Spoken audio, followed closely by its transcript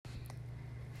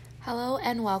Hello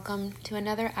and welcome to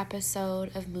another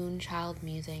episode of Moonchild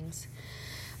Musings.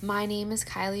 My name is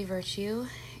Kylie Virtue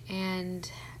and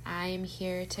I am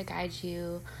here to guide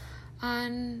you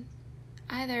on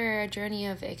either a journey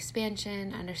of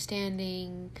expansion,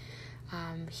 understanding,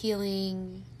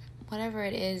 healing, whatever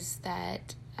it is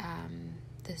that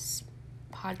this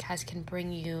podcast can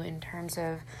bring you in terms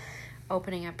of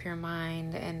opening up your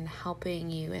mind and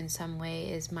helping you in some way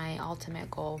is my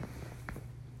ultimate goal.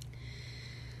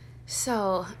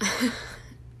 So,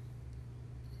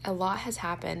 a lot has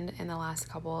happened in the last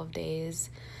couple of days,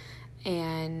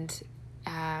 and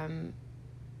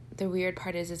the weird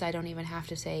part is I don't even have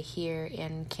to say here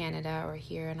in Canada or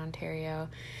here in Ontario.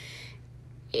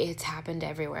 It's happened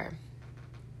everywhere.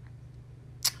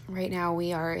 Right now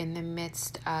we are in the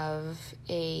midst of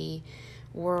a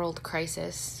world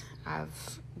crisis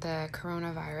of the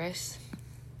coronavirus.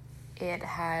 It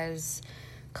has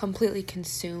completely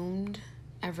consumed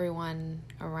everyone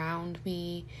around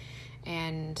me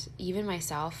and even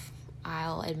myself.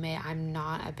 I'll admit I'm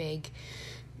not a big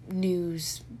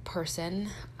news person.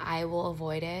 I will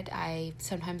avoid it. I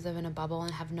sometimes live in a bubble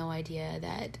and have no idea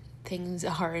that things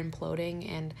are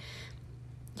imploding and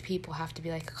people have to be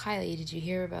like, Kylie, did you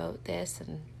hear about this?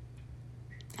 And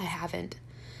I haven't.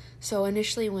 So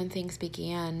initially when things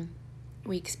began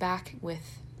weeks back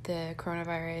with the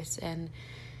coronavirus, and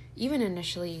even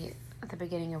initially at the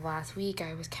beginning of last week,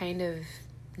 I was kind of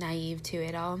naive to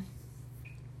it all.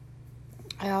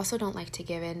 I also don't like to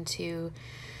give in to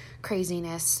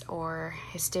craziness or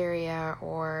hysteria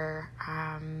or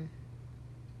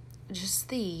just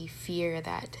the fear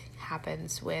that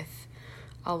happens with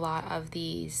a lot of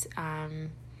these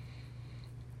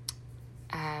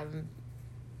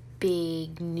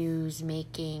big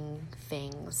news-making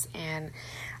things. And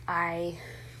I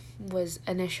was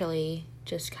initially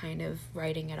just kind of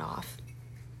writing it off.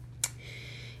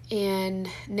 And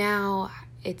now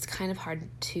it's kind of hard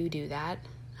to do that.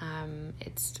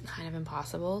 It's kind of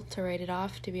impossible to write it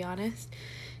off, to be honest.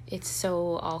 It's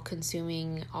so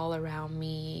all-consuming all around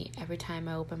me. Every time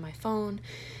I open my phone,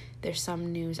 there's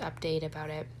some news update about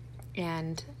it.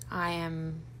 And I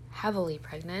am heavily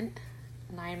pregnant,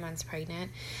 9 months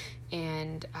pregnant,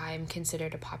 and I'm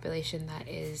considered a population that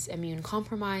is immune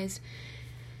compromised.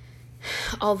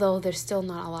 Although there's still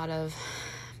not a lot of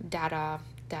data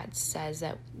that says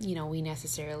that, we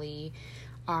necessarily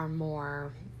are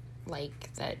more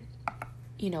like that,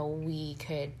 we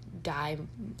could die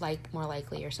more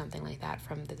likely or something like that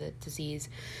from the disease.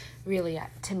 Really,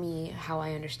 to me, how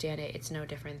I understand it, it's no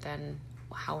different than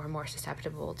how we're more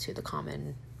susceptible to the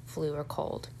common flu or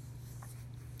cold.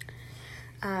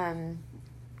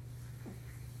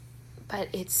 But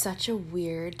it's such a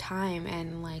weird time,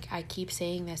 and I keep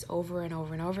saying this over and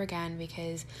over and over again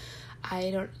because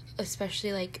I don't,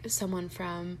 especially someone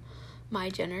from my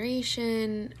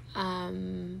generation,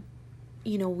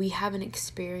 we haven't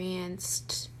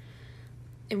experienced,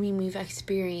 we've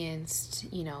experienced,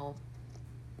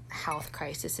 health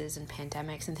crises and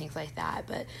pandemics and things like that,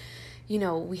 but,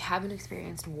 we haven't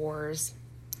experienced wars,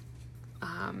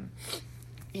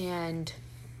 and,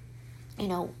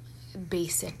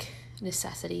 basic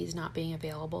necessities not being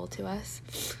available to us.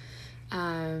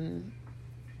 And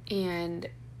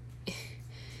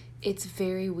it's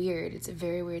very weird. It's a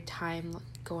very weird time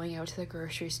going out to the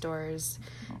grocery stores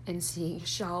and seeing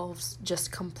shelves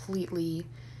just completely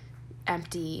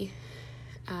empty.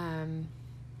 And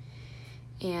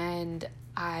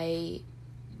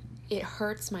it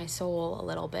hurts my soul a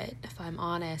little bit, if I'm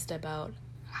honest, about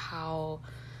how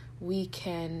we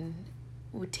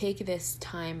take this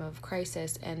time of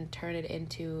crisis and turn it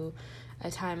into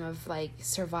a time of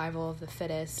survival of the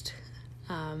fittest,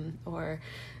 or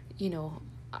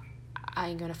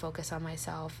I'm going to focus on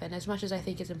myself. And as much as I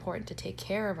think it's important to take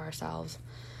care of ourselves,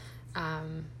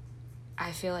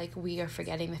 I feel like we are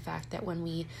forgetting the fact that when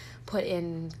we put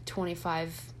in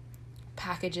 25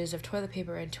 packages of toilet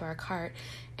paper into our cart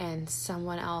and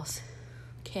someone else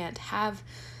can't have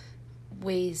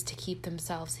ways to keep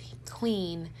themselves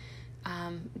clean,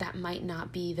 that might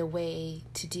not be the way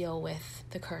to deal with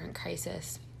the current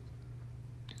crisis.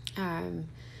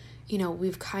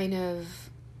 We've kind of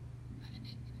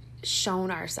shown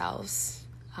ourselves,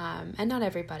 and not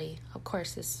everybody, of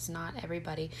course, this is not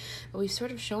everybody, but we've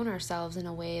sort of shown ourselves in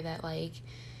a way that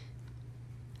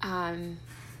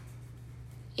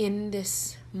in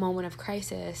this moment of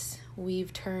crisis,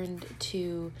 we've turned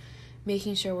to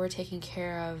making sure we're taken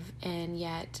care of, and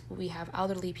yet we have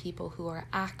elderly people who are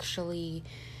actually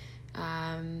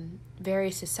very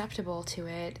susceptible to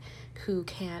it, who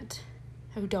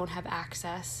don't have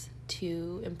access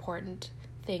to important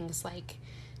things like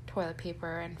toilet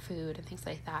paper and food and things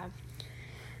like that.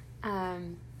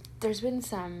 There's been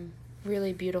some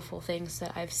really beautiful things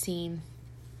that I've seen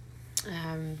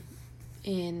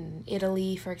in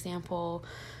Italy, for example.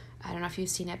 I don't know if you've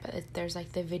seen it, but there's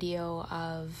like the video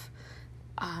of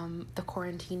the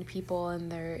quarantined people,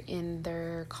 and they're in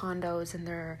their condos and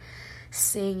they're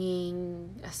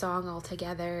singing a song all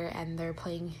together and they're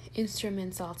playing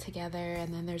instruments all together.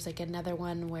 And then there's like another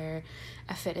one where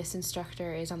a fitness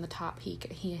instructor is on the top.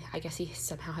 He I guess he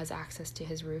somehow has access to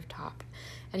his rooftop,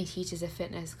 and he teaches a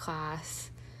fitness class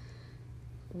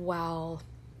while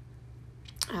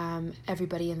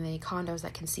everybody in the condos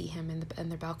that can see him in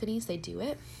their balconies, they do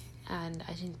it. And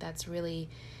I think that's really,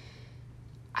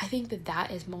 I think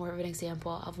that is more of an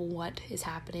example of what is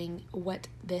happening, what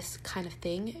this kind of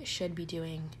thing should be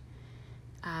doing,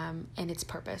 and its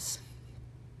purpose.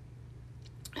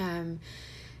 I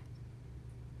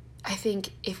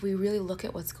think if we really look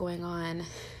at what's going on,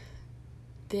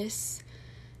 this,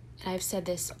 and I've said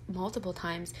this multiple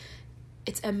times,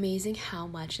 it's amazing how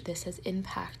much this has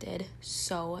impacted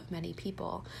so many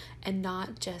people, and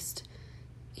not just,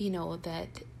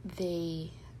 that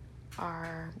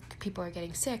people are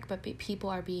getting sick, but people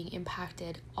are being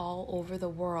impacted all over the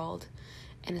world,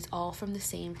 and it's all from the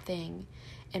same thing.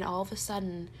 And all of a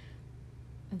sudden,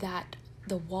 that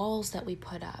the walls that we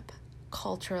put up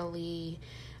culturally,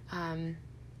 and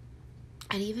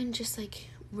even just like,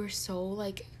 we're so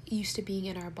like used to being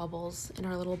in our bubbles, in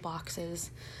our little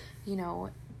boxes,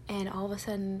 and all of a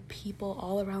sudden people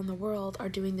all around the world are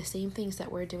doing the same things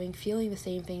that we're doing, feeling the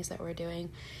same things that we're doing.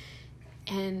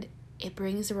 And it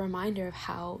brings a reminder of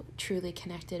how truly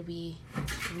connected we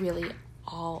really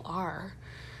all are.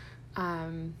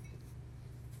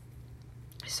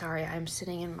 Sorry, I'm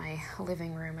sitting in my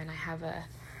living room and I have a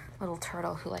little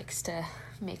turtle who likes to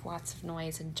make lots of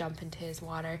noise and jump into his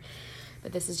water.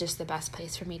 But this is just the best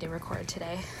place for me to record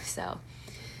today. So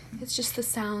it's just the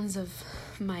sounds of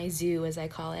my zoo, as I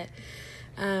call it.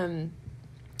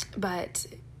 But,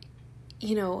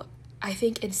 I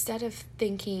think instead of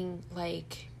thinking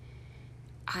like,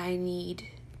 I need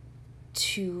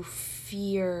to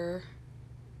fear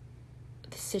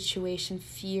the situation,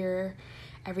 fear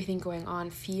everything going on,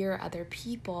 fear other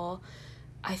people,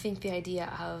 I think the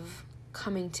idea of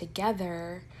coming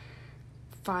together,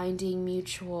 finding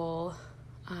mutual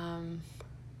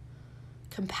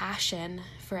compassion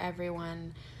for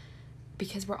everyone,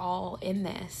 because we're all in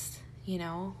this,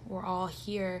 we're all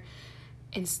here.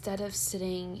 Instead of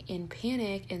sitting in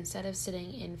panic, instead of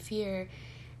sitting in fear,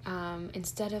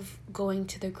 instead of going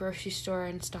to the grocery store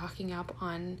and stocking up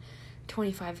on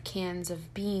 25 cans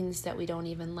of beans that we don't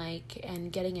even like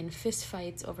and getting in fist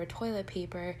fights over toilet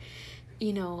paper,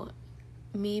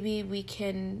 maybe we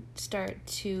can start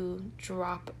to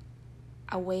drop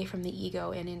away from the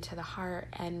ego and into the heart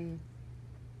and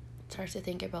start to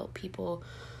think about people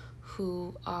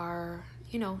who are,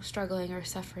 struggling or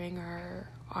suffering or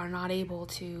are not able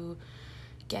to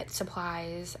get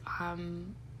supplies,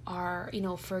 are,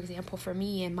 for example, for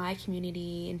me in my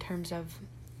community in terms of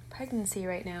pregnancy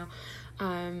right now,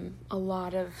 a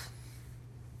lot of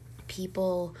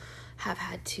people have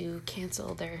had to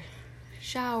cancel their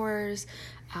showers.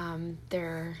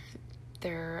 Their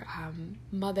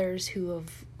mothers who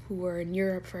were in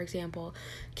Europe, for example,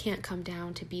 can't come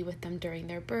down to be with them during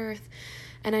their birth.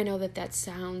 And I know that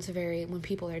sounds very, when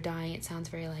people are dying, it sounds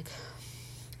very like,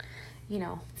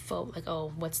 like,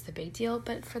 oh, what's the big deal?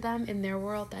 But for them, in their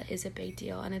world, that is a big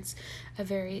deal. And it's a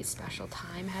very special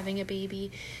time having a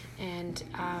baby. And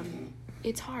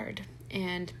it's hard.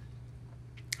 And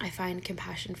I find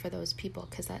compassion for those people,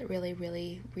 because that really,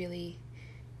 really, really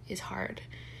is hard.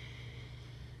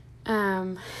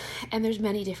 And there's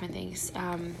many different things.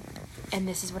 And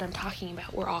this is what I'm talking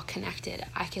about. We're all connected.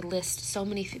 I could list so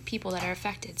many people that are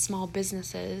affected. Small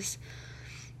businesses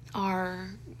are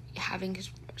having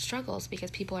struggles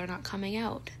because people are not coming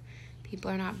out.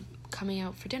 People are not coming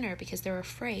out for dinner because they're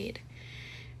afraid.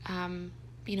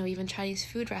 Even Chinese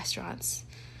food restaurants,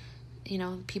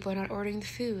 people are not ordering the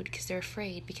food because they're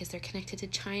afraid, because they're connected to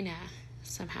China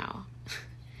somehow.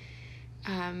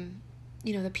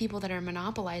 The people that are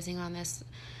monopolizing on this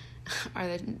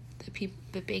are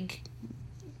the big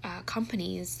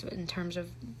companies in terms of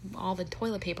all the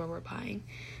toilet paper we're buying,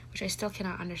 which I still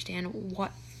cannot understand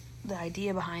what the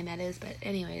idea behind that is. But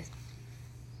anyways,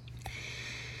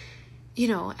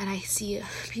 and I see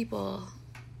people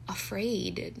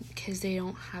afraid because they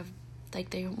don't have,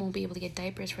 they won't be able to get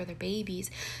diapers for their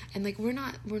babies. And we're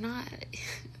not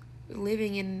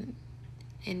living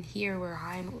in here where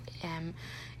I am,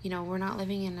 we're not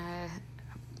living in a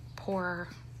poor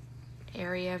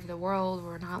area of the world.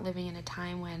 We're not living in a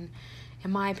time when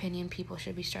in my opinion, people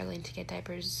should be struggling to get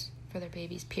diapers for their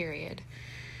babies, period.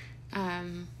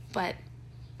 But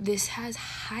this has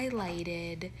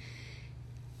highlighted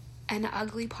an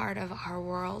ugly part of our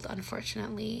world,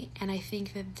 unfortunately. And I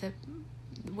think that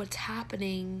what's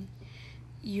happening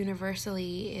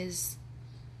universally is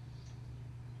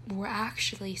we're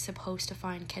actually supposed to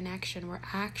find connection. We're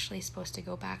actually supposed to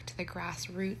go back to the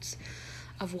grassroots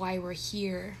of why we're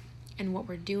here and what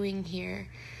we're doing here.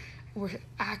 We're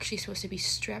actually supposed to be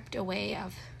stripped away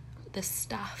of the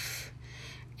stuff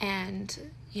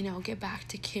and, get back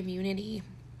to community.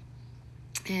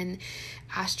 And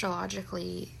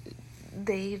astrologically,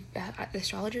 the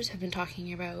astrologers have been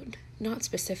talking about, not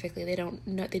specifically, they didn't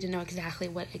know exactly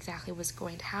what was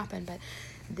going to happen, but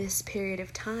this period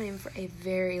of time, for a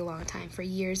very long time, for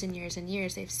years and years and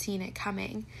years, they've seen it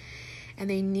coming, and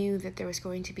they knew that there was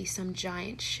going to be some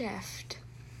giant shift.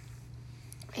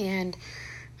 And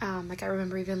I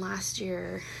remember even last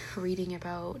year reading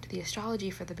about the astrology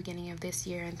for the beginning of this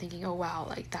year and thinking, oh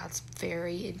wow, that's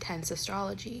very intense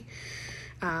astrology.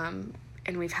 And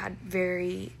we've had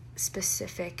very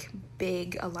specific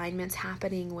big alignments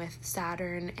happening with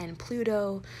Saturn and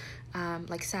Pluto.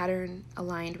 Saturn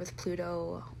aligned with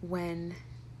Pluto when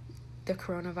the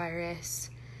coronavirus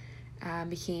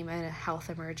became a health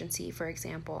emergency, for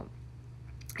example.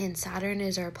 And Saturn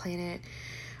is our planet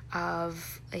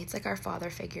it's like our father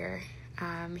figure.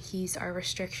 He's our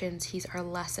restrictions, he's our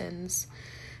lessons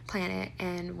planet.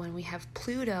 And when we have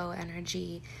Pluto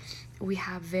energy, we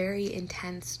have very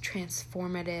intense,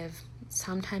 transformative,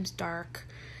 sometimes dark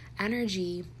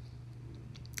energy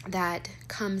that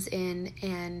comes in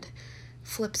and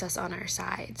flips us on our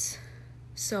sides.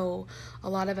 So a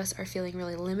lot of us are feeling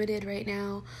really limited right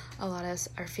now. A lot of us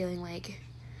are feeling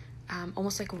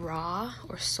almost like raw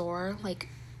or sore,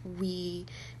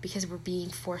 because we're being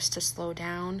forced to slow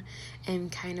down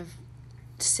and kind of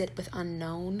sit with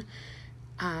unknown.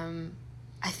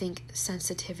 I think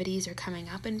sensitivities are coming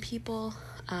up in people,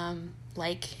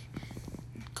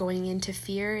 going into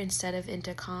fear instead of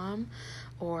into calm,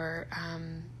 or,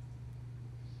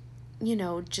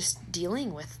 just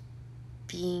dealing with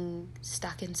being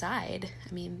stuck inside.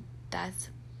 I mean, that's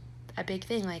a big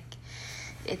thing.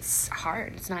 It's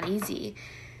hard. It's not easy.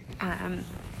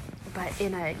 But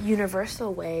in a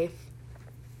universal way,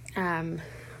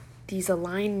 these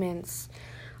alignments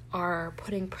are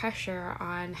putting pressure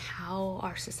on how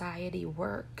our society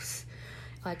works,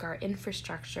 our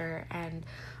infrastructure and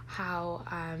how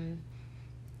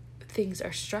things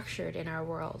are structured in our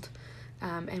world.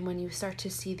 And when you start to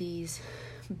see these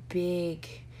big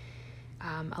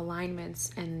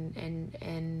alignments and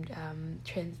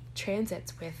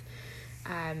transits with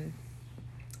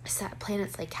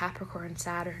planets like Capricorn,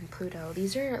 Saturn, Pluto,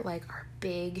 these are our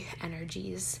big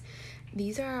energies.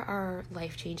 These are our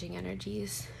life-changing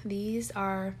energies. These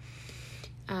are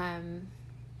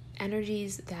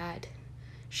energies that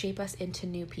shape us into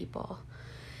new people.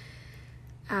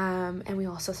 And we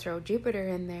also throw Jupiter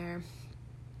in there.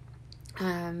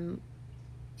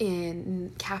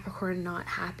 In Capricorn, not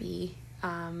happy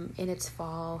in its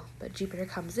fall, but Jupiter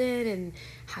comes in and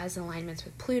has alignments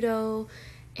with Pluto.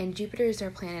 And Jupiter is our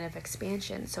planet of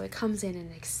expansion, so it comes in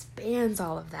and expands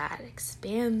all of that. It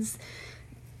expands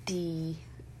the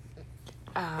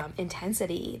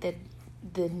intensity,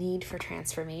 the need for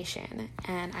transformation.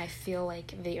 And I feel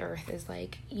like the Earth is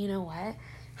you know what?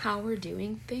 How we're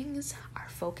doing things, our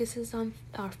focus on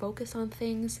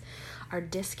things, our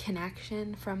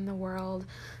disconnection from the world,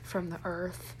 from the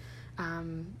Earth,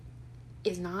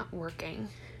 is not working.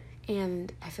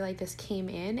 And I feel like this came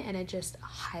in and it just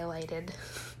highlighted,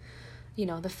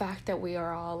 the fact that we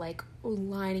are all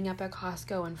lining up at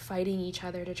Costco and fighting each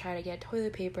other to try to get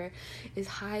toilet paper is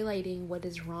highlighting what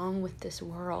is wrong with this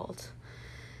world.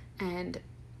 And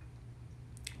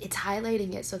it's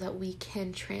highlighting it so that we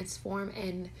can transform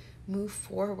and move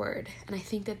forward. And I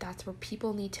think that that's where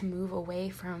people need to move away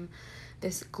from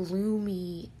this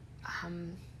gloomy,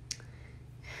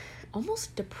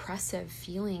 almost depressive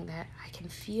feeling that I can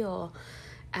feel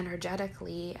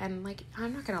energetically. And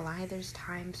I'm not gonna lie, there's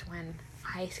times when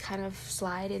I kind of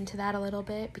slide into that a little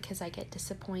bit because I get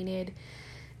disappointed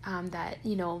that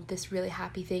this really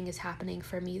happy thing is happening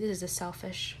for me. This is a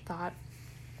selfish thought.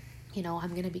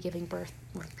 I'm gonna be giving birth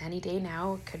any day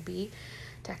now. It could be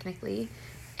technically,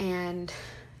 and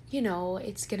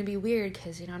it's gonna be weird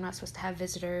because I'm not supposed to have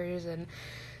visitors, and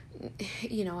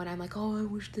and I'm oh, I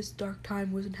wish this dark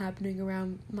time wasn't happening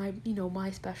around my, my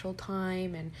special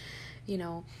time. And,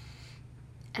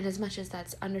 and as much as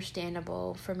that's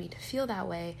understandable for me to feel that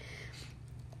way,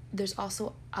 there's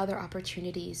also other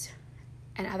opportunities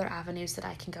and other avenues that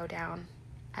I can go down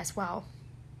as well.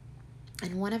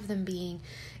 And one of them being,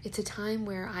 it's a time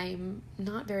where I'm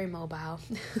not very mobile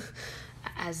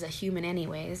as a human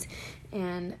anyways,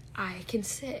 and I can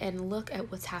sit and look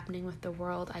at what's happening with the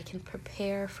world. I can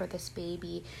prepare for this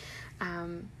baby.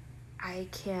 I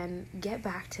can get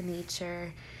back to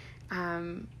nature,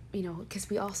 because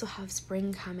we also have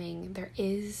spring coming. There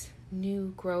is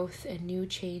new growth and new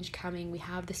change coming. We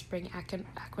have the spring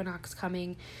equinox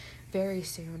coming very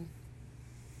soon.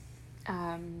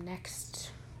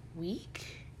 Next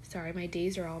week. Sorry, my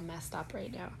days are all messed up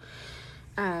right now.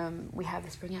 We have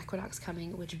the spring equinox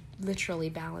coming, which literally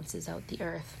balances out the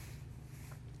earth.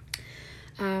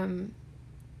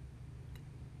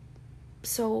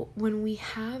 So when we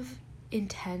have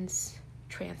intense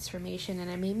transformation, and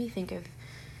it made me think of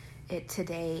it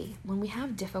today, when we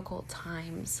have difficult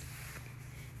times,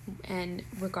 and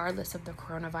regardless of the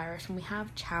coronavirus, when we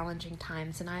have challenging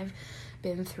times, and I've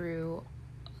been through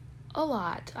a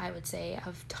lot, I would say,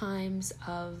 of times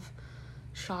of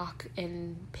shock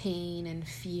and pain and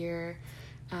fear,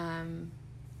 and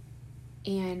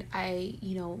I,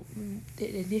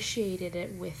 initiated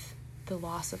it with the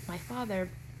loss of my father,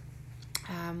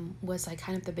 was like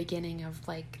kind of the beginning of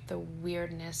like the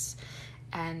weirdness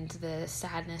and the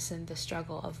sadness and the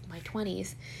struggle of my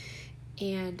 20s.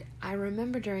 And I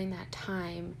remember during that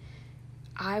time,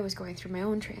 I was going through my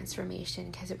own transformation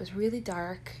because it was really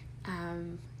dark.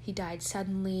 He died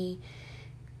suddenly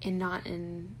and not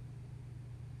in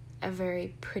a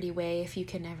very pretty way, if you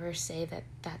can ever say that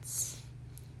that's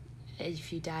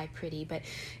if you die pretty, but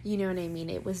you know what I mean.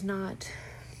 It was not,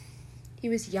 he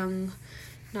was young,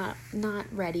 not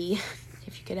ready,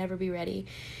 if you could ever be ready.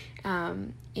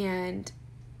 And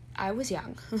I was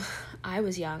young.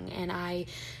 And I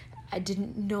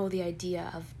didn't know the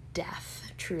idea of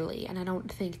death truly, and I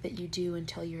don't think that you do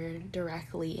until you're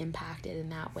directly impacted in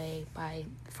that way by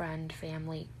friend,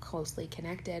 family, closely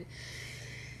connected.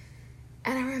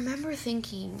 And I remember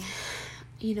thinking,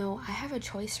 I have a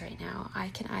choice right now. I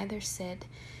can either sit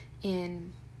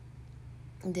in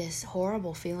this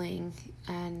horrible feeling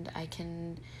and I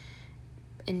can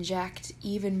inject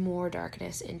even more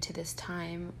darkness into this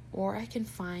time, or I can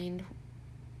find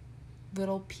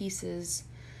little pieces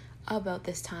about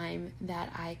this time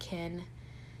that I can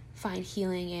find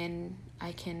healing in.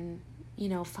 I can,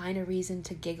 find a reason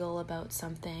to giggle about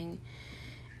something.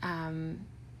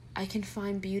 I can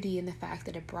find beauty in the fact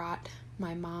that it brought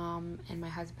my mom and my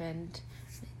husband,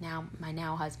 my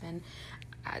now husband,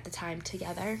 at the time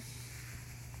together,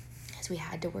 as we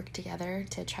had to work together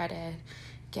to try to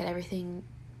get everything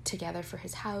together for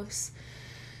his house.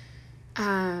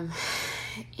 And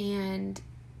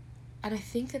I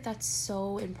think that that's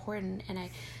so important. And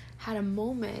I had a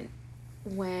moment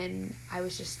when I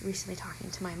was just recently talking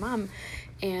to my mom,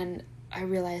 and I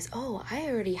realized, I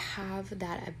already have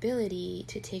that ability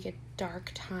to take a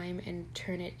dark time and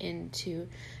turn it into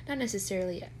not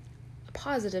necessarily a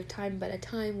positive time, but a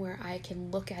time where I can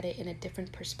look at it in a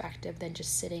different perspective than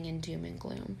just sitting in doom and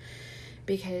gloom.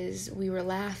 Because we were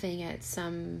laughing at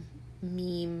some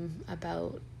meme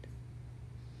about,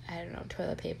 I don't know,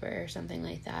 toilet paper or something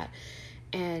like that.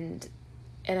 And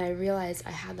I realized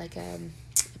I had like a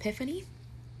epiphany.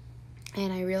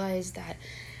 And I realized that,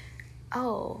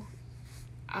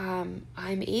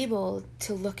 I'm able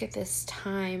to look at this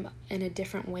time in a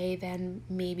different way than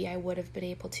maybe I would have been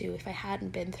able to if I hadn't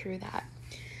been through that.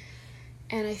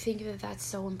 And I think that that's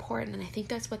so important. And I think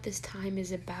that's what this time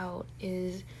is about,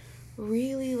 is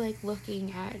really like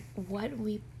looking at what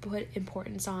we put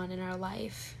importance on in our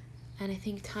life. And I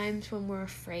think times when we're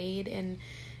afraid and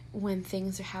when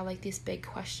things have like this big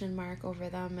question mark over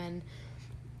them, and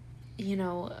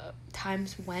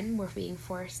times when we're being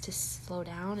forced to slow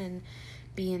down and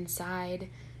be inside,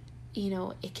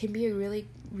 it can be a really,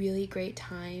 really great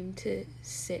time to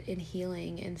sit in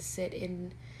healing and sit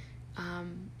in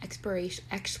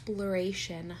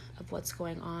exploration of what's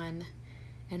going on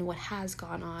and what has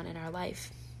gone on in our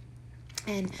life.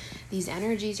 And these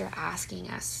energies are asking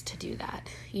us to do that.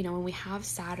 When we have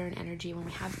Saturn energy, when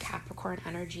we have Capricorn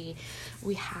energy,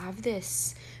 we have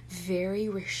this very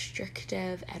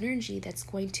restrictive energy that's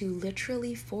going to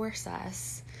literally force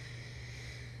us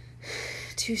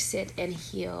to sit and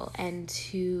heal and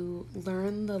to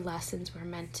learn the lessons we're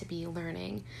meant to be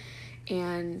learning.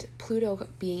 And Pluto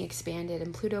being expanded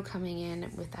and Pluto coming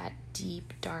in with that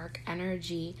deep, dark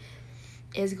energy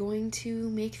is going to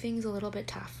make things a little bit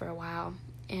tough for a while.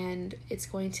 And it's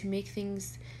going to make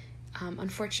things,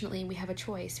 unfortunately, we have a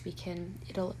choice.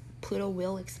 Pluto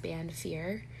will expand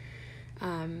fear,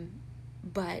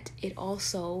 but it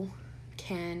also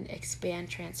can expand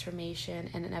transformation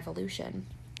and an evolution.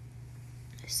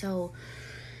 So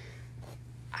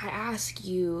I ask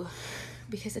you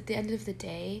Because at the end of the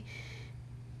day,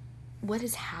 what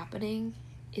is happening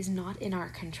is not in our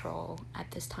control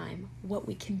at this time. What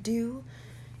we can do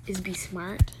is be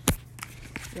smart,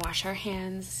 wash our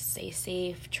hands, stay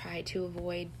safe, try to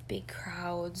avoid big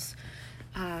crowds,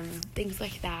 things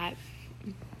like that.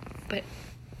 But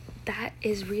that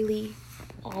is really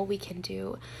all we can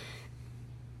do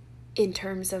in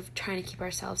terms of trying to keep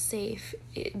ourselves safe.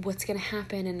 What's going to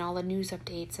happen and all the news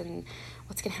updates and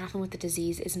what's going to happen with the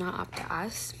disease is not up to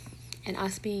us. And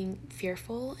us being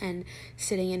fearful and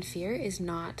sitting in fear is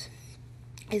not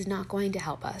going to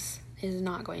help us. It is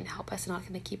not going to help us. It's not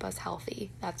going to keep us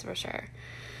healthy. That's for sure.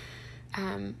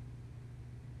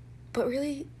 But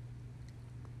really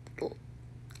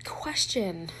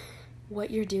question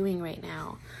what you're doing right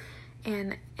now,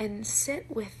 and sit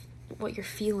with what you're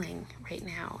feeling right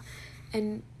now,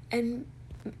 and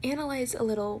analyze a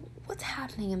little what's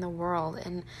happening in the world,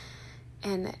 and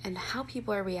how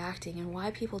people are reacting and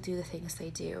why people do the things they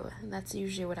do. And that's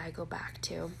usually what I go back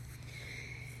to.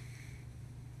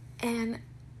 And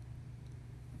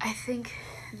I think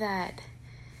that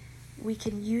we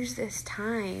can use this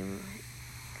time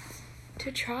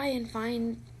to try and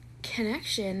find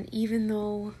connection, even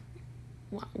though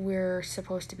we're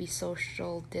supposed to be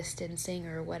social distancing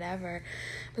or whatever.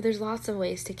 But there's lots of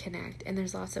ways to connect, and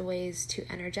there's lots of ways to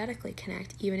energetically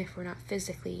connect, even if we're not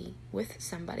physically with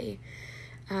somebody.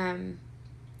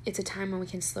 It's a time when we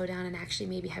can slow down and actually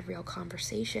maybe have real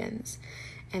conversations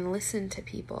and listen to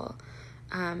people.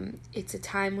 It's a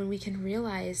time when we can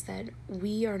realize that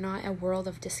we are not a world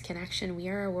of disconnection. We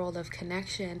are a world of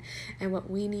connection. And what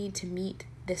we need to meet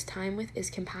this time with is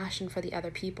compassion for the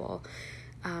other people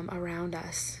around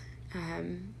us.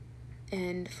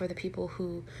 And for the people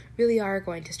who really are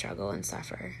going to struggle and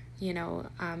suffer,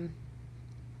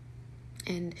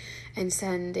 and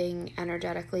sending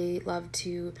energetically love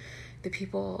to the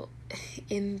people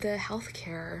in the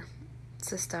healthcare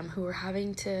system who are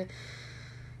having to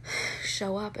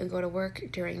show up and go to work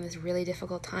during this really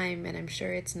difficult time, and I'm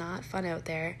sure it's not fun out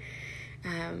there.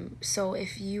 So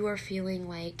if you are feeling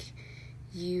like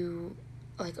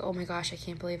oh my gosh, I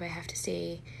can't believe I have to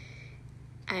stay,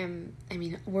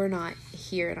 we're not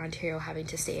here in Ontario having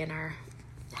to stay in our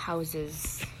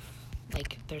houses,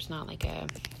 there's not a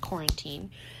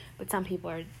quarantine, but some people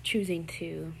are choosing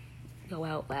to go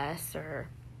out less,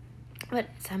 but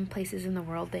some places in the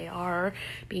world they are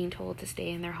being told to stay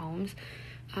in their homes.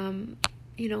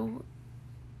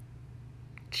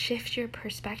 Shift your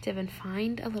perspective and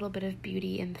find a little bit of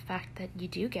beauty in the fact that you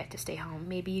do get to stay home.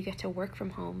 Maybe you get to work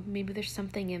from home. Maybe there's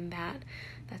something in that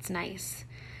that's nice,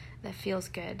 that feels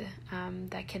good,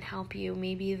 that can help you.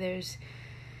 Maybe there's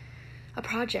a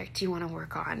project you want to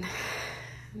work on.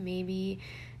 Maybe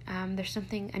there's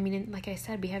something, like I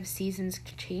said, we have seasons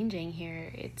changing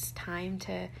here. It's time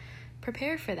to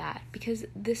prepare for that, because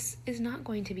this is not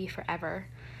going to be forever.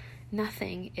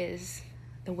 Nothing is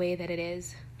the way that it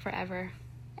is forever,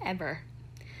 ever.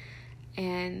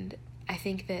 And I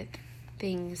think that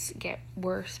things get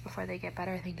worse before they get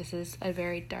better. I think this is a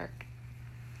very dark,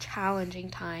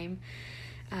 challenging time.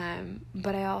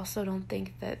 But I also don't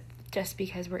think that just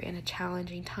because we're in a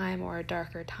challenging time or a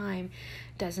darker time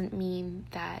doesn't mean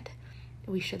that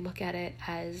we should look at it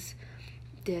as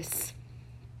this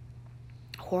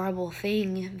horrible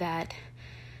thing that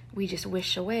we just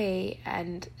wish away.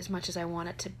 And as much as I want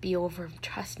it to be over,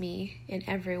 trust me, in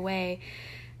every way,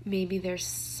 maybe there's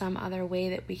some other way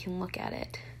that we can look at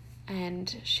it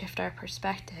and shift our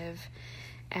perspective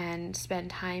and spend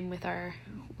time with our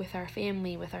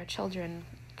family, with our children,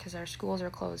 because our schools are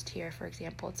closed here. For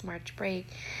example, it's March break,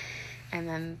 and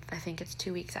then I think it's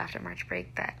 2 weeks after March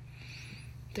break that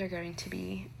they're going to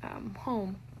be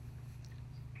home.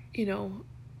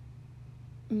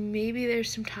 Maybe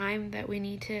there's some time that we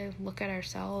need to look at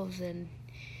ourselves and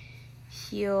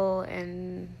heal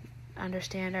and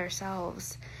understand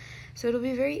ourselves. So it'll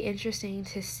be very interesting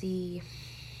to see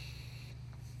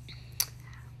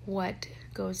what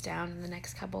goes down in the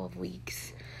next couple of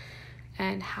weeks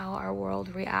and how our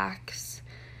world reacts.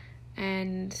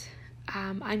 And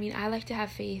I like to have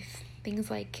faith.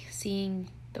 Things like seeing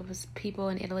those people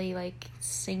in Italy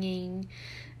singing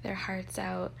their hearts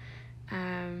out,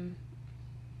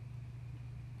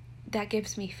 that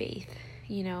gives me faith,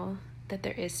 that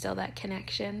there is still that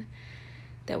connection,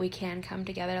 that we can come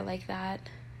together like that.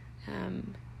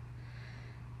 And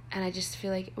I just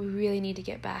feel like we really need to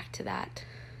get back to that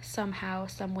somehow,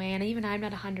 some way. And even I'm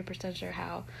not 100% sure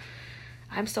how.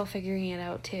 I'm still figuring it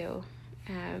out too.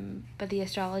 But the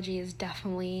astrology is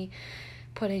definitely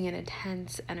putting an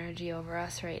intense energy over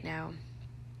us right now,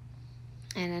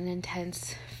 and an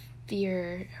intense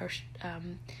fear or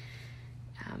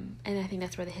And I think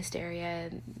that's where the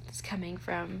hysteria is coming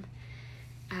from.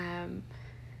 And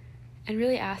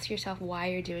really ask yourself why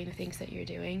you're doing the things that you're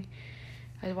doing.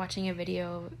 I was watching a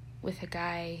video with a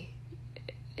guy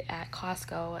at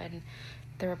Costco, and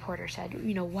the reporter said,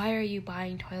 why are you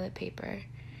buying toilet paper?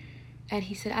 And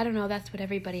he said, I don't know, that's what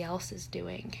everybody else is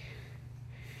doing.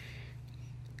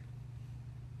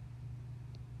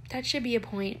 That should be a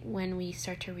point when we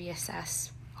start to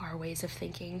reassess our ways of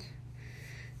thinking.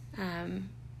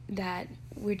 That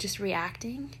we're just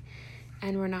reacting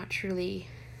and we're not truly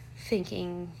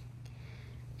thinking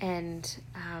and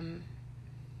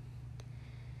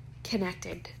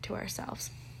connected to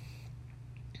ourselves.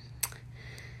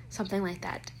 Something like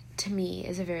that, to me,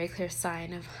 is a very clear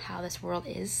sign of how this world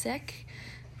is sick,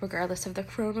 regardless of the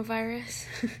coronavirus,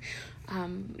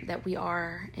 that we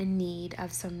are in need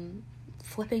of some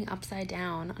flipping upside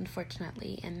down,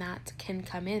 unfortunately, and that can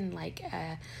come in like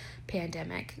a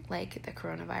pandemic, like the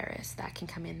coronavirus, that can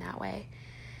come in that way.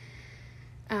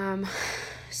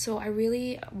 So I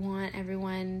really want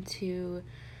everyone to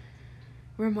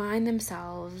remind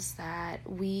themselves that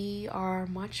we are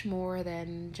much more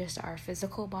than just our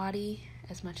physical body,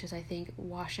 as much as I think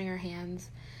washing our hands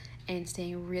and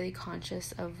staying really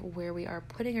conscious of where we are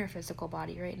putting our physical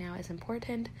body right now is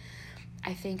important.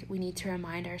 I think we need to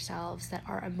remind ourselves that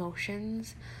our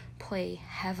emotions play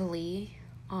heavily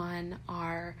on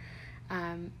our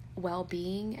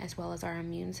well-being as well as our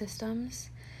immune systems.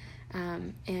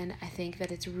 And I think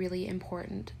that it's really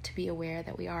important to be aware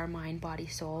that we are mind, body,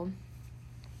 soul.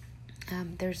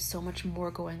 There's so much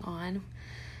more going on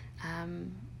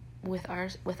with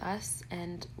us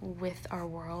and with our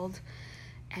world,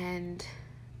 and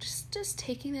just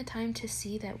taking the time to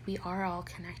see that we are all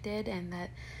connected and that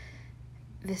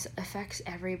this affects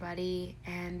everybody,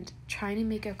 and trying to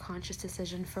make a conscious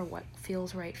decision for what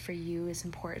feels right for you is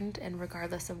important, and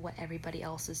regardless of what everybody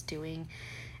else is doing,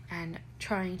 and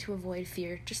trying to avoid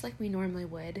fear just like we normally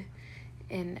would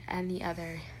in any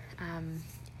other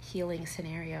healing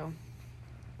scenario.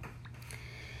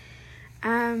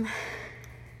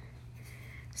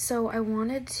 So I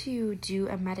wanted to do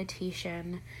a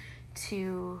meditation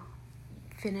to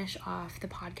finish off the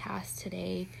podcast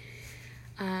today.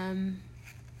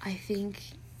 I think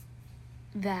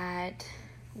that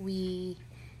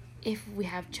if we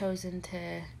have chosen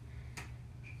to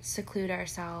seclude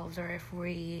ourselves, or if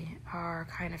we are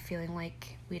kind of feeling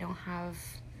like we don't have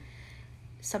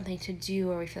something to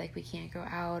do, or we feel like we can't go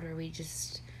out, or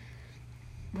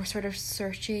we're sort of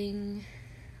searching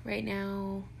right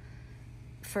now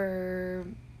for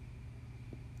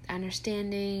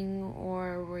understanding,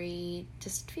 or we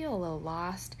just feel a little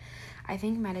lost, I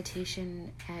think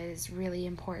meditation is really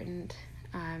important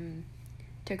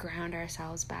to ground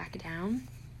ourselves back down.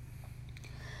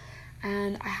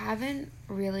 And I haven't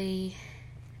written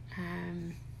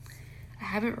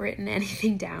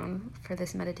anything down for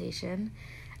this meditation.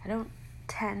 I don't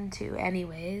tend to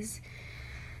anyways.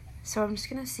 So I'm just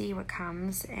going to see what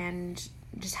comes and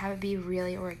just have it be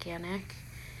really organic.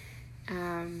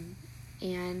 And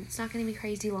it's not going to be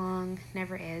crazy long,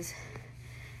 never is.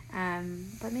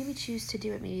 But maybe choose to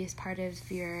do it maybe as part of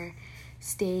your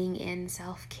staying in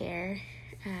self-care.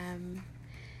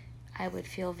 I would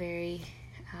feel very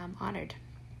honored.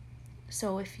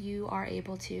 So if you are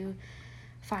able to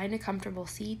find a comfortable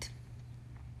seat,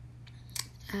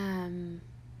 you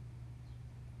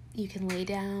can lay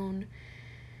down,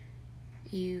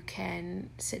 you can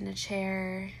sit in a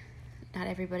chair. Not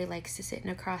everybody likes to sit in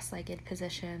a cross-legged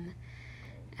position,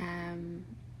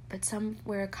 but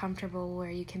somewhere comfortable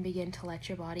where you can begin to let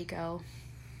your body go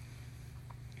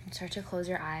and start to close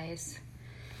your eyes.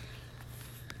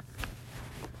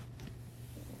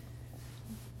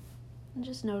 And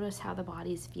just notice how the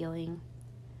body's feeling.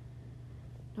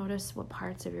 Notice what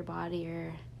parts of your body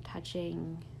are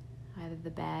touching either the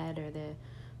bed or the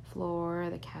floor,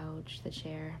 the couch, the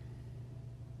chair.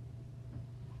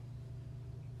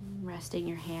 Resting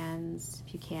your hands,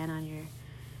 if you can, on your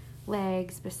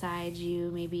legs beside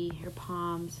you. Maybe your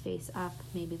palms face up,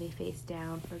 maybe they face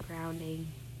down for grounding.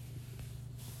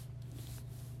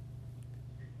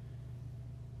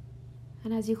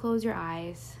 And as you close your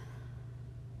eyes,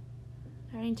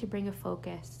 starting to bring a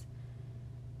focus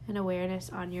and awareness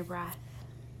on your breath.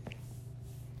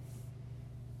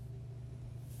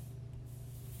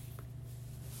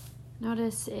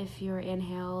 Notice if your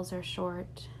inhales are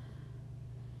short,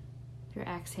 if your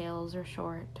exhales are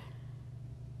short.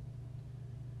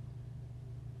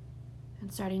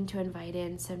 And starting to invite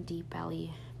in some deep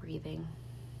belly breathing.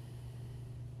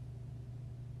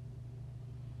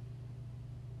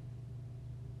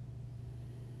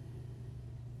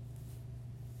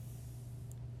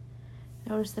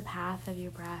 Notice the path of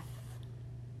your breath.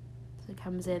 So it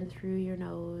comes in through your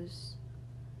nose,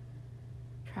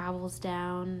 travels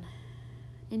down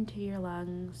into your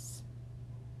lungs,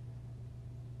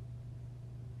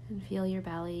 and feel your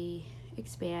belly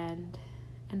expand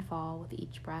and fall with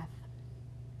each breath.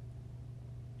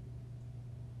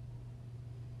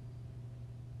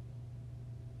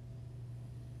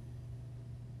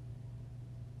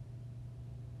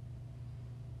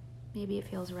 Maybe it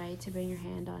feels right to bring your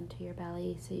hand onto your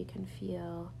belly so you can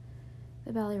feel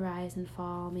the belly rise and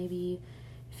fall. Maybe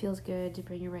it feels good to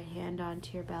bring your right hand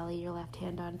onto your belly, your left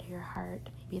hand onto your heart.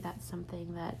 Maybe that's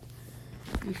something that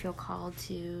you feel called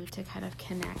to kind of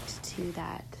connect to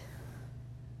that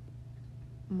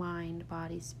mind,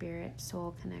 body, spirit,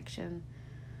 soul connection.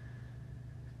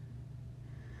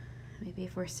 Maybe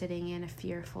if we're sitting in a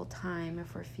fearful time,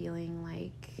 if we're feeling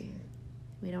like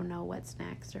we don't know what's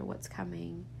next or what's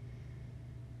coming,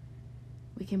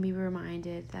 we can be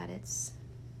reminded that it's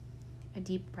a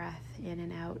deep breath in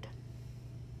and out.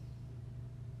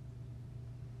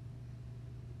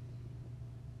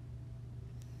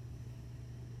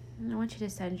 And I want you to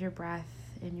send your breath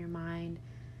in your mind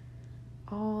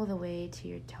all the way to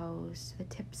your toes, to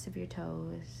the tips of your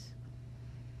toes.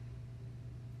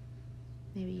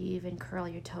 Maybe you even curl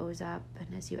your toes up, and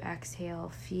as you exhale,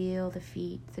 feel the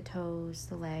feet, the toes,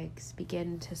 the legs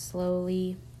begin to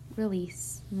slowly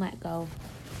release and let go.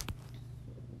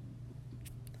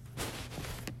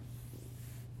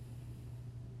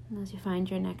 And as you find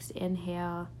your next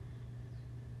inhale,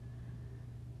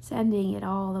 sending it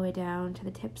all the way down to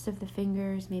the tips of the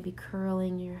fingers, maybe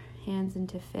curling your hands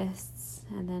into fists.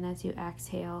 And then as you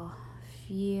exhale,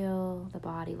 feel the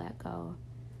body let go.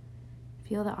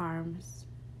 Feel the arms,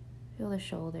 feel the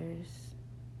shoulders.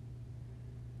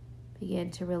 Begin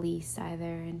to release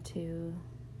either into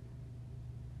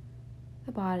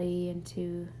the body,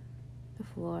 into the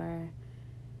floor,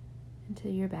 into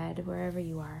your bed, wherever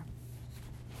you are.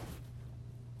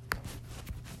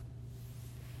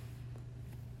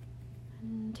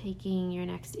 And taking your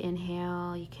next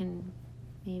inhale, you can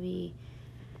maybe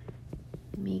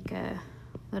make a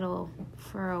little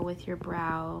furrow with your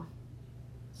brow,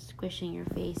 squishing your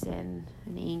face in,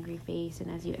 an angry face,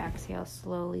 and as you exhale,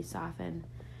 slowly soften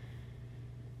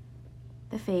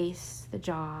the face, the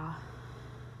jaw.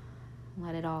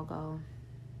 Let it all go.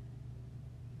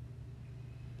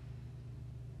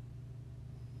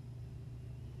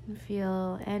 And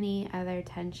feel any other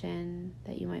tension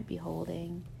that you might be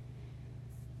holding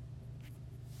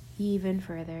even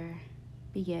further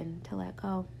begin to let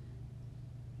go.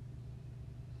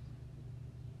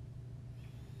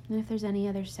 And if there's any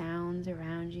other sounds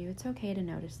around you, it's okay to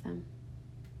notice them.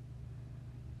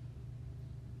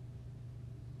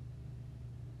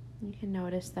 You can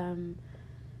notice them,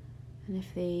 and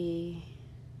if they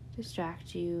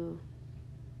distract you,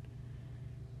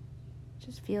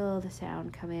 just feel the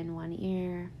sound come in one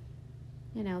ear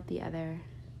and out the other,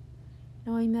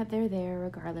 knowing that they're there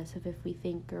regardless of if we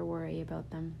think or worry about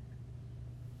them.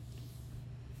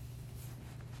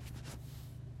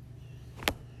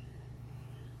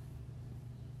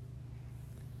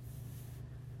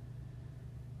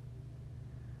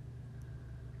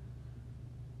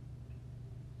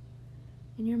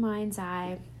 In your mind's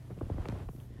eye,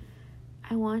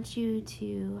 I want you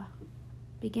to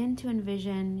begin to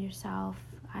envision yourself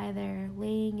either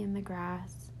laying in the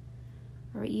grass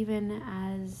or even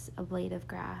as a blade of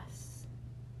grass.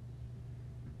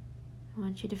 I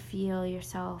want you to feel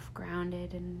yourself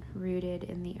grounded and rooted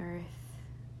in the earth,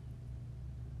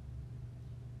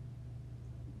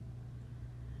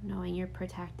 knowing you're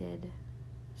protected,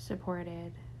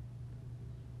 supported,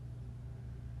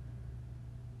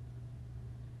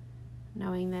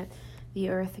 knowing that the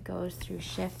earth goes through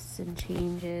shifts and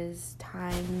changes,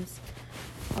 times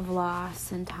of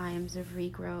loss and times of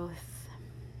regrowth.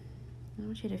 I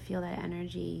want you to feel that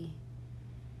energy,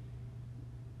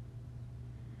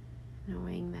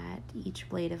 knowing that each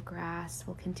blade of grass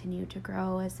will continue to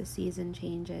grow as the season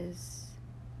changes.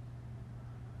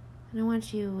 And I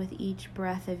want you, with each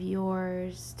breath of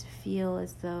yours, to feel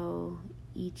as though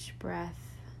each breath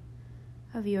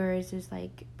of yours is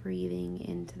like breathing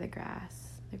into the grass.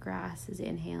 The grass is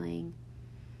inhaling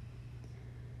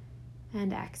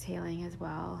and exhaling as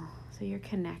well, so you're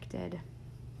connected.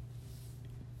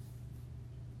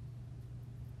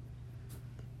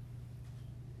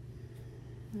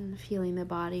 And feeling the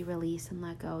body release and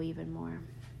let go even more.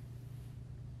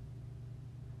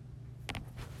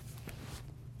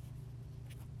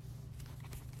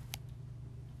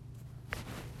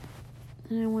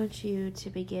 And I want you to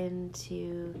begin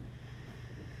to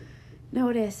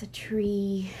notice a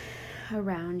tree,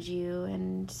 around you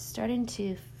and starting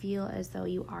to feel as though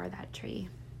you are that tree.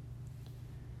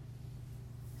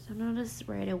 So notice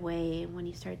right away when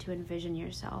you start to envision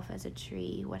yourself as a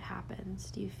tree, what happens?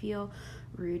 Do you feel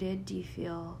rooted? Do you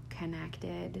feel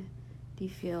connected? Do you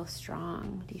feel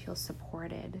strong? Do you feel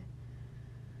supported?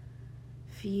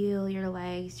 Feel your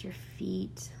legs, your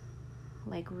feet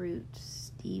like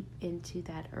roots deep into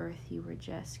that earth you were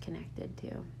just connected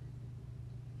to.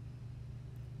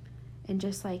 And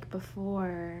just like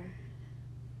before,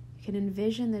 you can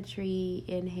envision the tree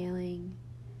inhaling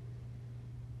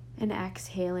and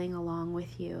exhaling along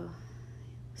with you.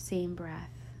 Same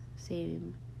breath,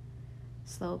 same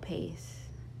slow pace.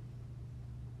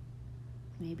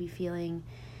 Maybe feeling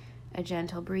a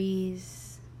gentle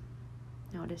breeze,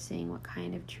 noticing what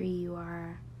kind of tree you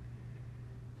are,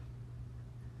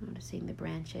 noticing the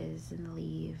branches and the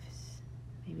leaves.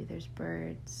 Maybe there's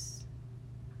birds.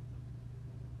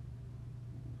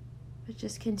 But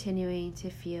just continuing to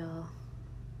feel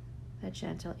that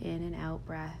gentle in and out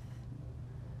breath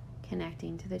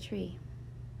connecting to the tree.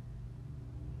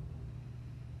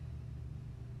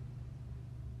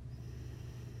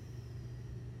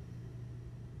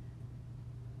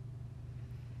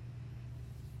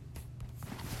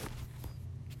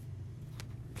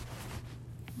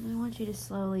 And I want you to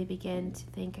slowly begin to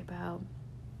think about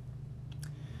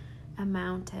a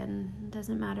mountain. It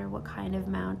doesn't matter what kind of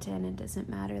mountain, it doesn't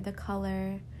matter the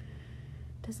color,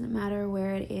 it doesn't matter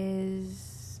where it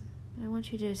is. I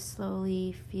want you to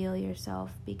slowly feel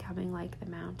yourself becoming like the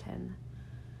mountain.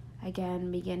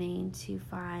 Again, beginning to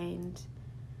find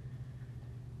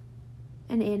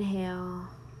an inhale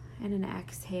and an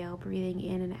exhale, breathing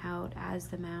in and out as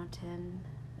the mountain.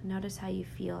 Notice how you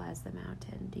feel as the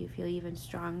mountain. Do you feel even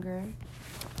stronger?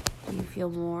 Do you feel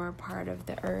more part of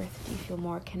the earth? Do you feel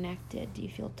more connected? Do you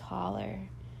feel taller?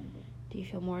 Do you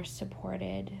feel more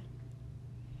supported?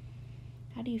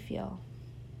 How do you feel?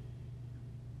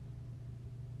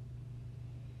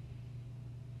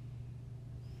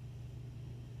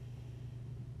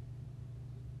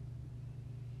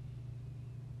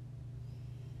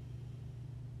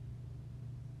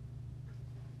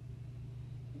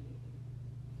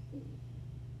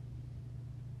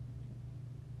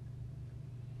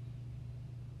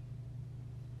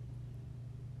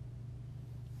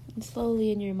 And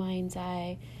slowly in your mind's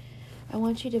eye, I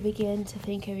want you to begin to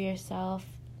think of yourself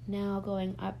now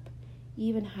going up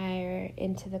even higher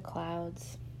into the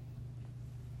clouds.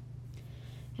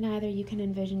 And either you can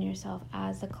envision yourself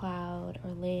as a cloud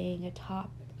or laying atop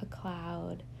a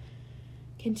cloud,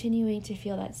 continuing to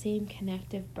feel that same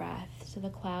connective breath. So the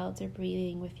clouds are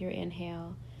breathing with your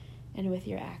inhale and with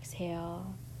your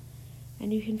exhale.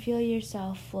 And you can feel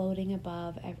yourself floating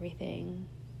above everything.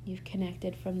 You've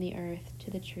connected from the earth to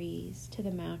the trees, to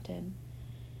the mountain,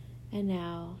 and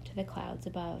now to the clouds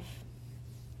above.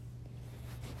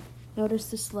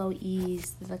 Notice the slow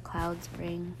ease that the clouds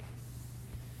bring.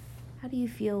 How do you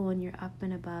feel when you're up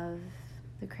and above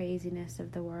the craziness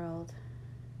of the world?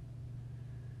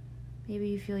 Maybe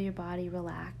you feel your body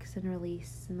relax and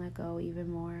release and let go even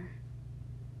more.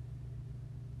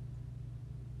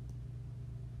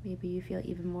 Maybe you feel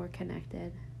even more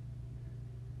connected.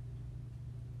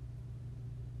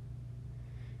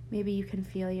 Maybe you can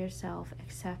feel yourself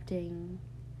accepting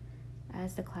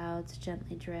as the clouds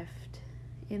gently drift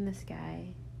in the sky,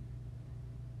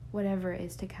 whatever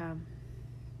is to come,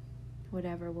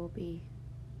 whatever will be.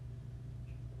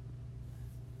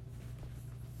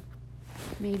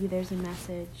 Maybe there's a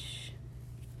message.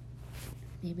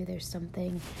 Maybe there's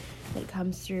something that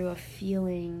comes through, a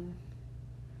feeling.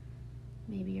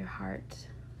 Maybe your heart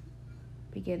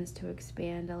begins to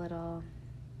expand a little.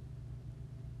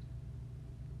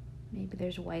 Maybe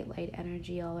there's white light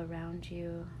energy all around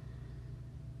you.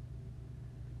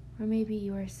 Or maybe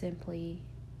you are simply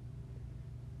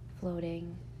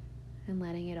floating and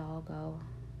letting it all go,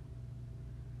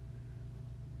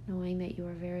 knowing that you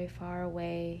are very far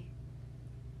away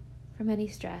from any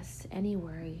stress, any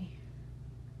worry.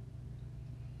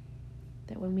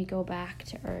 That when we go back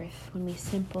to earth, when we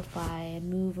simplify and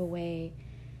move away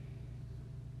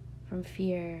from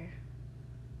fear,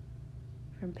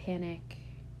 from panic,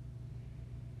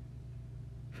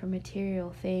 from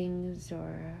material things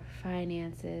or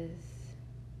finances,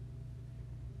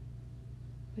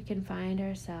 we can find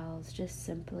ourselves just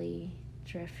simply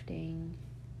drifting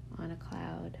on a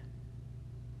cloud.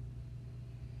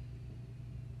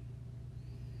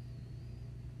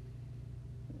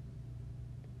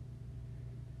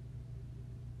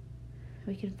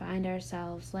 We can find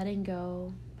ourselves letting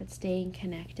go, but staying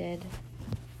connected.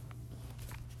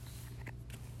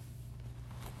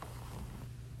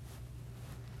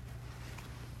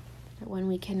 That when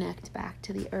we connect back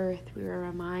to the earth, we were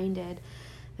reminded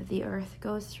that the earth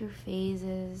goes through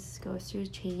phases, goes through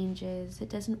changes. It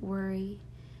doesn't worry.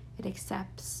 It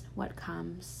accepts what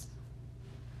comes.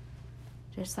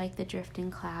 Just like the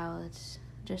drifting clouds,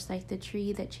 just like the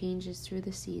tree that changes through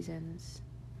the seasons,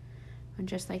 and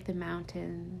just like the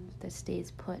mountain that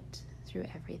stays put through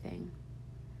everything.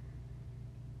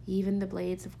 Even the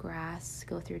blades of grass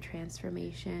go through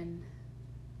transformation.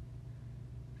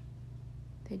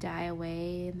 They die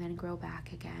away and then grow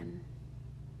back again.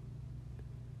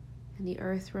 And the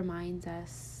earth reminds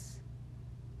us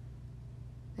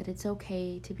that it's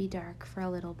okay to be dark for a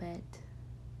little bit,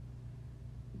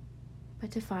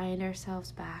 but to find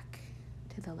ourselves back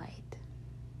to the light.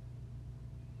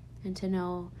 And to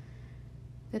know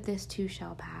that this too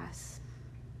shall pass,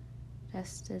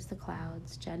 just as the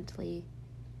clouds gently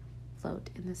float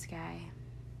in the sky.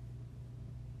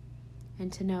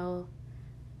 And to know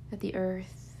that the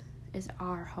earth is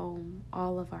our home,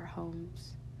 all of our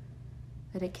homes,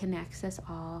 that it connects us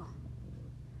all.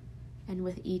 And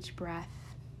with each breath,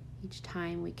 each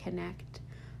time we connect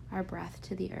our breath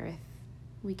to the earth,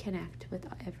 we connect with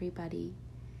everybody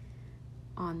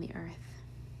on the earth.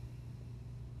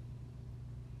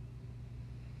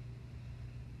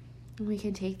 And we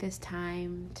can take this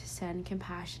time to send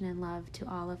compassion and love to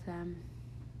all of them,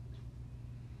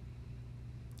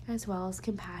 as well as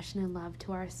compassion and love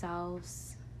to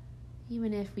ourselves,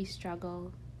 even if we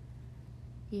struggle,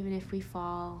 even if we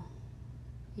fall,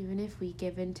 even if we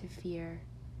give in to fear.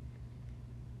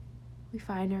 We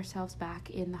find ourselves back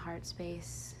in the heart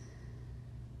space.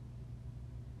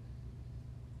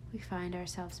 We find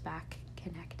ourselves back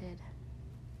connected.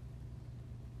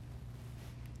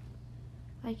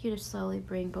 I'd like you to slowly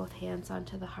bring both hands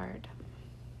onto the heart.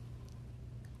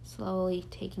 Slowly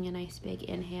taking a nice big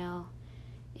inhale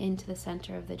into the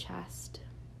center of the chest.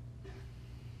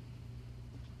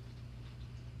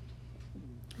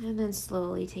 And then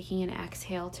slowly taking an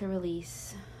exhale to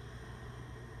release.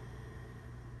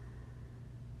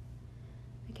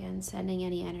 Again, sending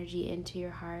any energy into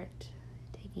your heart.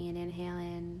 Taking an inhale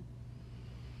in.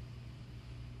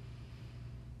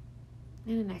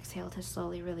 And an exhale to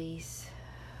slowly release.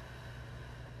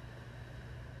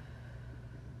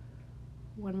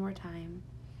 One more time.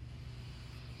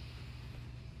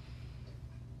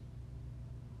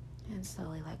 And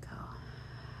slowly let go.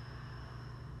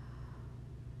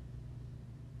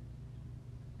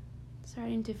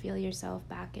 Starting to feel yourself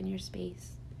back in your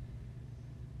space,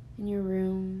 in your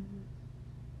room,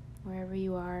 wherever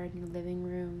you are, in your living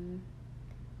room.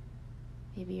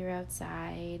 Maybe you're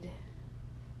outside.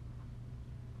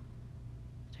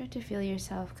 Start to feel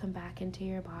yourself come back into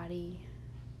your body.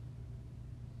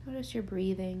 Notice your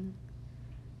breathing.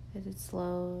 Has it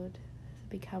slowed? Has it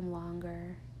become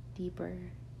longer, deeper?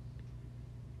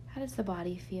 How does the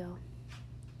body feel?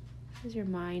 How does your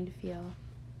mind feel?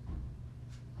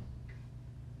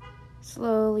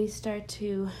 Slowly start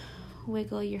to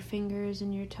wiggle your fingers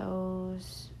and your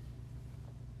toes.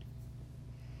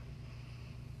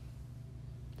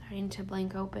 Starting to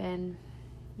blink open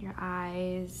your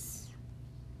eyes.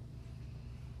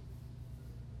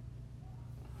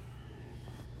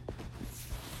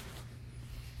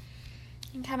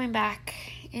 And coming back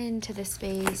into the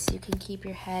space, you can keep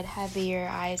your head heavy, your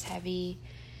eyes heavy.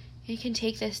 You can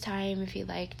take this time if you'd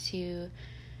like to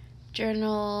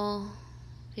journal,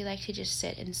 if you'd like to just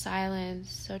sit in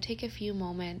silence. So take a few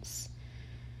moments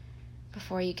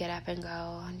before you get up and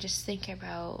go and just think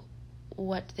about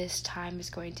what this time is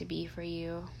going to be for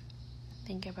you.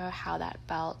 Think about how that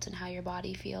felt and how your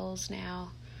body feels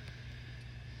now.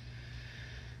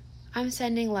 I'm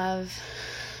sending love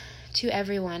to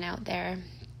everyone out there,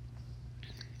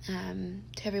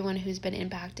 to everyone who's been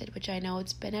impacted, which I know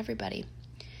it's been everybody,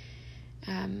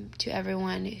 to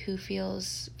everyone who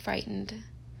feels frightened,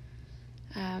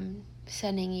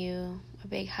 sending you a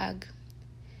big hug,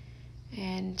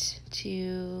 and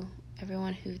to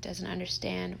everyone who doesn't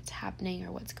understand what's happening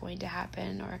or what's going to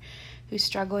happen, or who's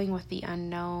struggling with the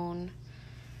unknown,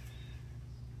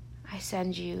 I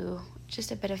send you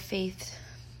just a bit of faith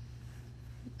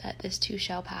that this too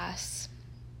shall pass.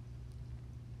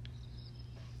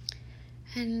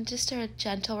 And just a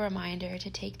gentle reminder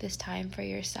to take this time for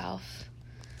yourself.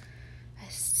 A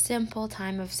simple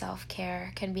time of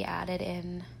self-care can be added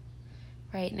in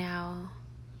right now.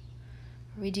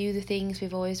 We do the things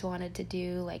we've always wanted to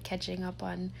do, like catching up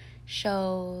on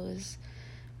shows,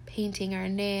 painting our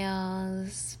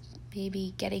nails,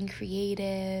 maybe getting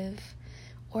creative,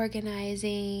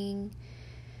 organizing,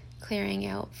 clearing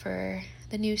out for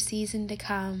the new season to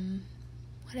come,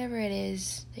 whatever it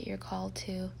is that you're called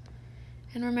to.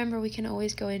 And remember, we can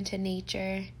always go into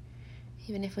nature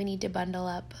even if we need to bundle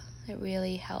up. It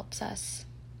really helps us.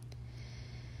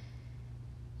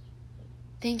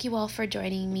 Thank you all for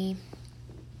joining me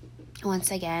once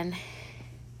again,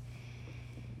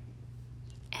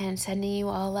 and sending you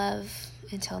all love.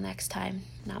 Until next time,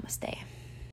 namaste.